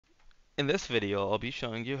In this video, I'll be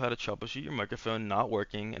showing you how to troubleshoot your microphone not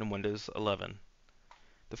working in Windows 11.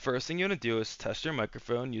 The first thing you want to do is test your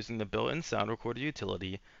microphone using the built-in sound recorder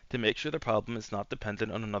utility to make sure the problem is not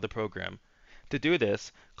dependent on another program. To do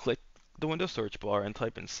this, click the Windows search bar and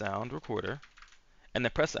type in sound recorder, and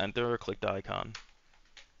then press enter or click the icon.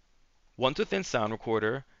 Once within sound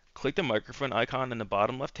recorder, click the microphone icon in the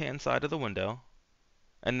bottom left-hand side of the window,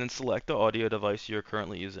 and then select the audio device you are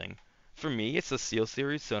currently using. For me, it's the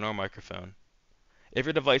SteelSeries Sonar microphone. If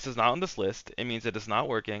your device is not on this list, it means it is not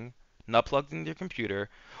working, not plugged into your computer,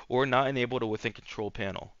 or not enabled within Control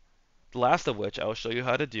Panel. The last of which I will show you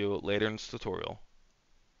how to do later in this tutorial.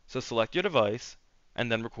 So select your device,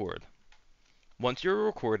 and then record. Once you're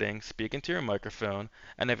recording, speak into your microphone,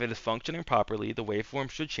 and if it is functioning properly, the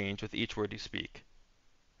waveform should change with each word you speak.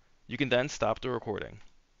 You can then stop the recording.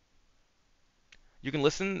 You can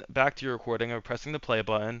listen back to your recording by pressing the play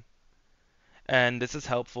button, and this is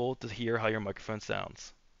helpful to hear how your microphone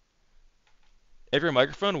sounds. If your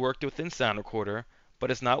microphone worked within Sound Recorder,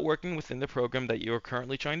 but is not working within the program that you are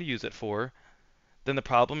currently trying to use it for, then the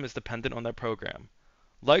problem is dependent on that program.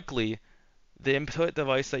 Likely, the input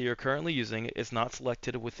device that you're currently using is not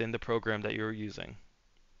selected within the program that you're using.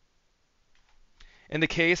 In the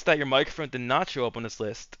case that your microphone did not show up on this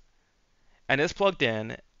list, and is plugged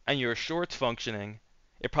in, and you're sure it's functioning,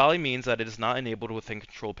 it probably means that it is not enabled within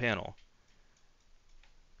Control Panel.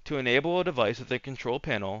 To enable a device within Control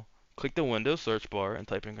Panel, click the Windows search bar and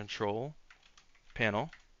type in Control Panel,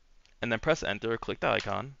 and then press enter or click the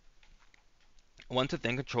icon. Once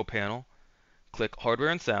within Control Panel, click Hardware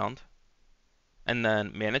and Sound, and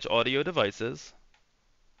then Manage Audio Devices.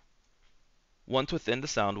 Once within the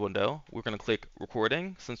sound window, we're going to click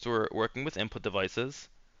Recording since we're working with input devices,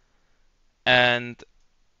 and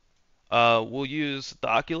we'll use the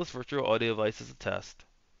Oculus Virtual Audio device as a test.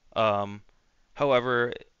 Um,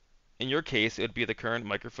 However, in your case, it would be the current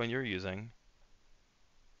microphone you're using.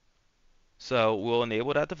 So we'll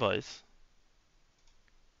enable that device,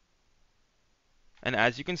 and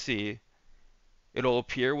as you can see, it'll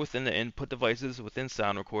appear within the input devices within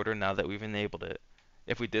Sound Recorder now that we've enabled it.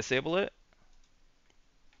 If we disable it,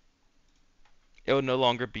 it will no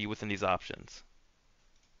longer be within these options.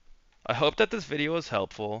 I hope that this video was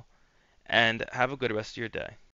helpful, and have a good rest of your day.